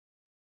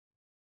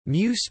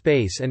Mu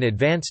Space and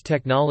Advanced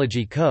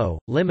Technology Co.,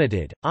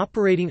 Limited,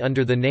 operating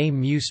under the name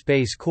Mu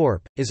Space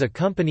Corp., is a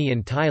company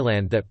in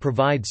Thailand that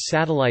provides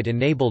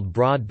satellite-enabled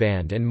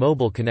broadband and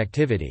mobile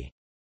connectivity.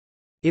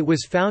 It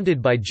was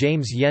founded by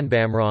James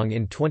Yenbamrong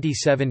in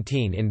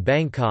 2017 in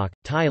Bangkok,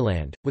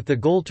 Thailand, with the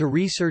goal to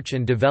research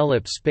and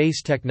develop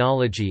space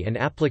technology and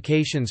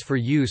applications for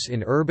use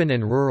in urban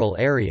and rural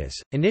areas,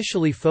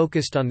 initially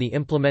focused on the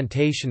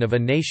implementation of a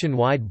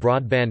nationwide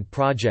broadband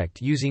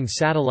project using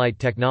satellite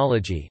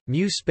technology.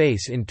 Mu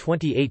Space in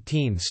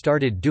 2018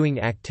 started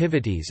doing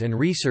activities and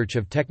research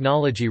of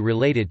technology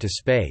related to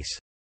space.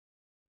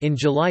 In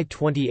July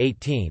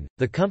 2018,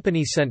 the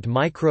company sent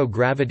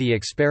microgravity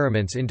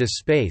experiments into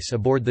space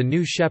aboard the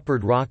New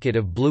Shepard rocket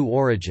of Blue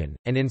Origin,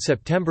 and in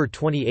September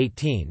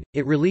 2018,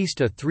 it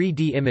released a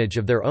 3D image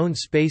of their own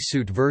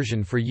spacesuit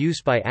version for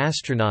use by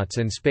astronauts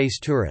and space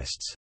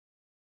tourists.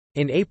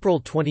 In April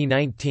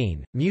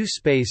 2019, Mu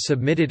Space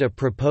submitted a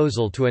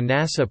proposal to a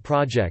NASA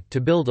project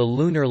to build a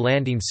lunar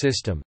landing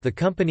system. The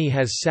company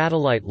has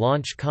satellite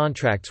launch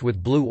contracts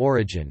with Blue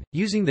Origin,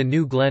 using the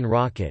New Glenn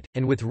rocket,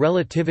 and with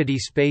Relativity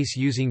Space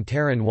using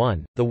Terran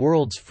 1, the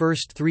world's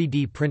first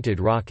 3D printed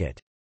rocket.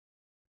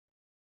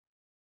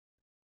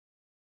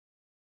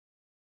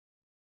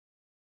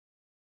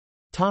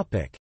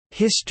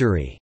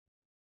 History.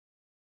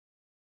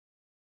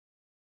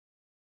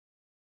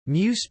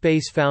 Mu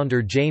Space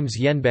founder James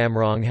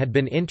Yenbamrong had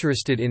been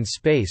interested in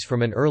space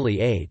from an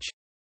early age.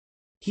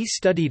 He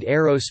studied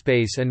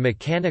aerospace and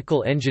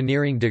mechanical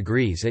engineering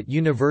degrees at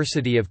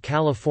University of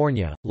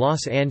California,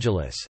 Los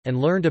Angeles,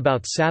 and learned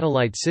about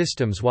satellite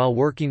systems while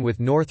working with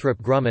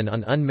Northrop Grumman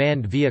on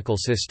unmanned vehicle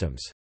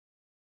systems.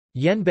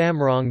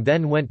 Yenbamrong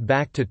then went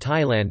back to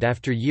Thailand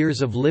after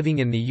years of living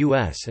in the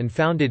US and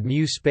founded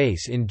Mu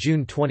Space in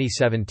June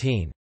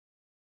 2017.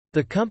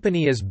 The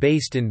company is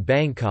based in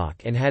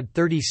Bangkok and had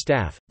 30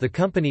 staff. The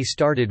company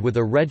started with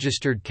a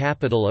registered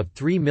capital of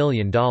 $3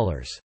 million.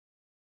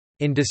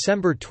 In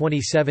December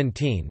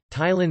 2017,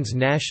 Thailand's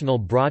National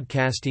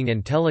Broadcasting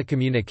and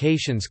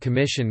Telecommunications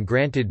Commission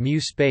granted Mu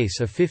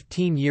Space a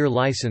 15-year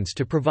license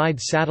to provide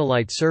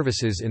satellite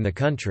services in the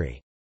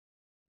country.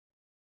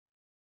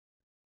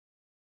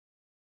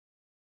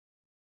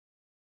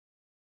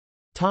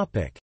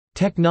 Topic: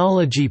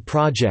 Technology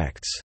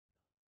projects.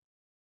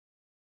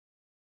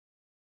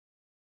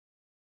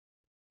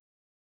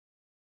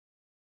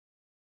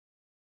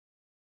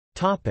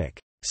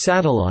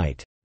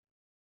 Satellite.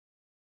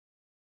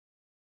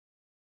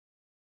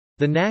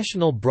 The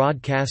National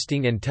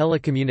Broadcasting and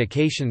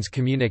Telecommunications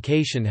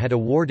Communication had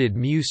awarded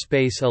Mu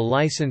Space a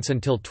license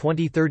until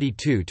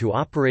 2032 to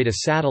operate a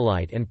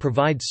satellite and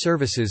provide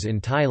services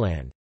in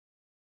Thailand.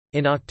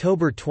 In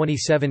October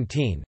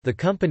 2017, the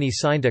company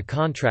signed a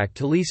contract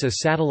to lease a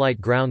satellite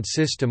ground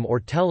system or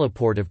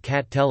teleport of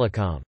CAT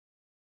Telecom.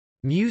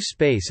 Mu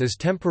Space is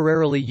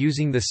temporarily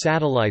using the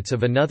satellites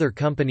of another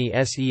company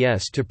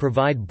SES to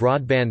provide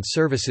broadband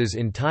services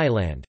in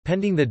Thailand,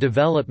 pending the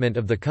development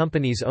of the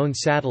company's own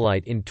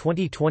satellite in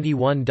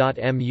 2021.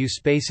 Mu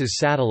Space's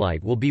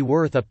satellite will be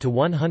worth up to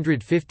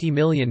 $150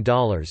 million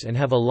and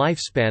have a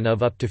lifespan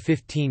of up to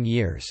 15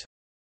 years.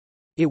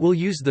 It will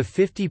use the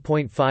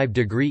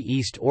 50.5°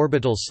 east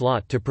orbital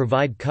slot to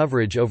provide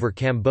coverage over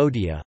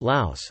Cambodia,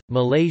 Laos,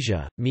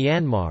 Malaysia,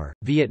 Myanmar,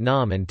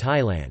 Vietnam and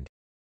Thailand.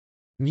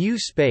 Mu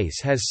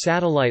Space has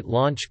satellite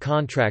launch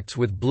contracts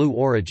with Blue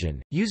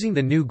Origin, using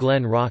the New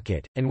Glenn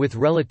rocket, and with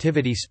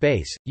Relativity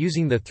Space,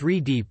 using the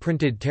 3D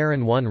printed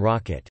Terran 1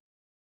 rocket.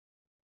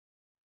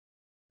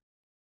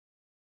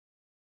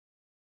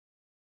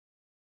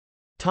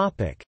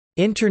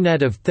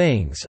 Internet of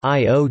Things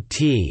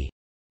 (IoT).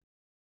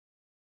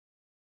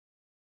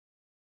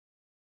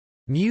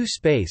 Mu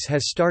Space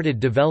has started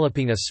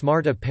developing a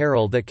smart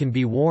apparel that can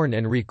be worn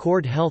and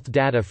record health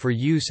data for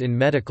use in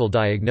medical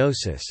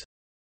diagnosis.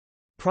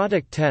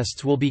 Product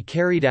tests will be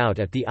carried out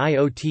at the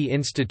IoT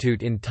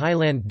Institute in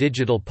Thailand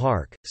Digital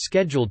Park,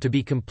 scheduled to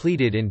be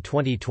completed in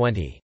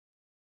 2020.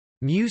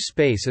 Mu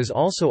Space is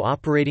also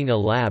operating a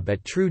lab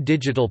at True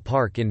Digital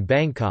Park in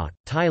Bangkok,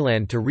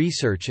 Thailand to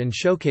research and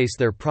showcase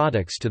their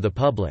products to the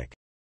public.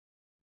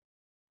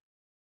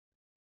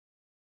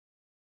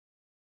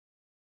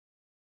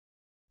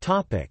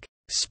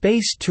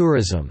 Space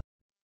tourism.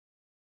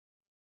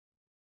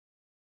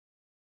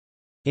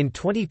 In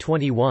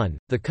 2021,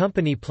 the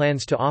company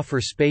plans to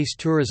offer space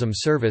tourism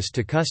service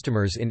to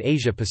customers in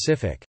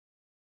Asia-Pacific.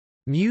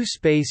 Mu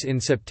Space in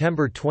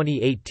September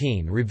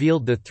 2018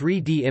 revealed the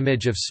 3D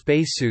image of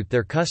spacesuit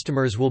their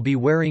customers will be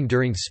wearing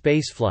during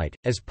spaceflight,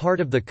 as part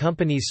of the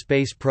company's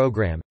space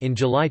program. In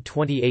July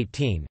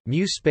 2018,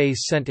 Mu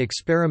Space sent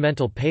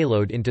experimental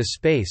payload into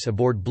space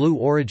aboard Blue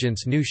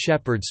Origin's New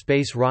Shepard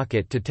space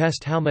rocket to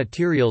test how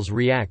materials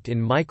react in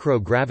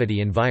microgravity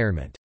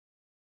environment.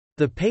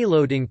 The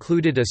payload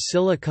included a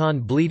silicon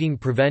bleeding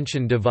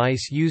prevention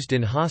device used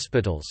in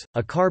hospitals,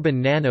 a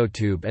carbon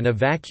nanotube and a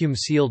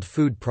vacuum-sealed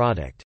food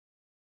product.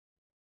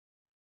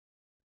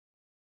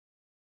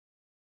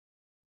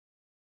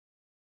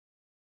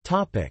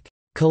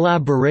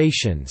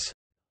 Collaborations.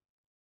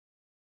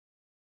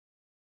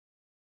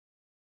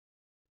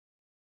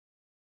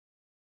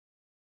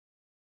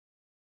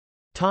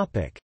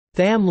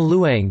 Tham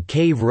Luang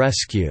cave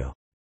rescue.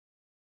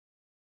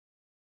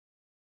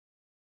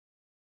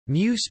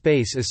 Mu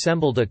Space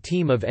assembled a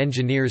team of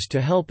engineers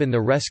to help in the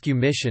rescue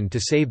mission to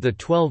save the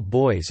 12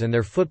 boys and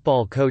their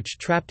football coach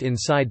trapped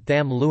inside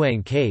Tham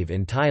Luang cave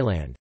in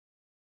Thailand.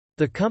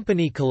 The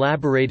company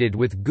collaborated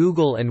with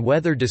Google and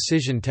Weather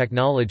Decision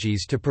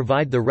Technologies to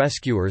provide the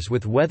rescuers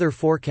with weather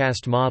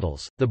forecast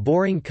models. The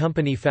Boring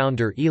Company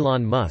founder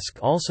Elon Musk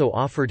also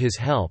offered his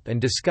help and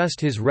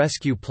discussed his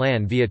rescue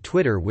plan via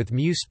Twitter with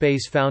Mu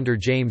Space founder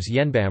James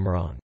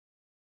Yenbamrong.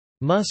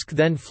 Musk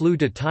then flew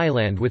to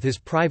Thailand with his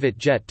private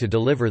jet to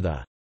deliver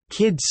the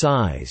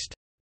kid-sized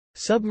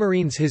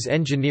submarines his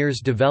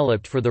engineers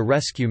developed for the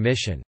rescue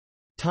mission.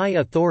 Thai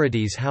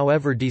authorities,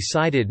 however,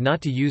 decided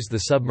not to use the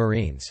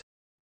submarines.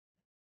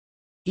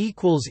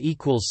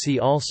 See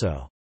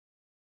also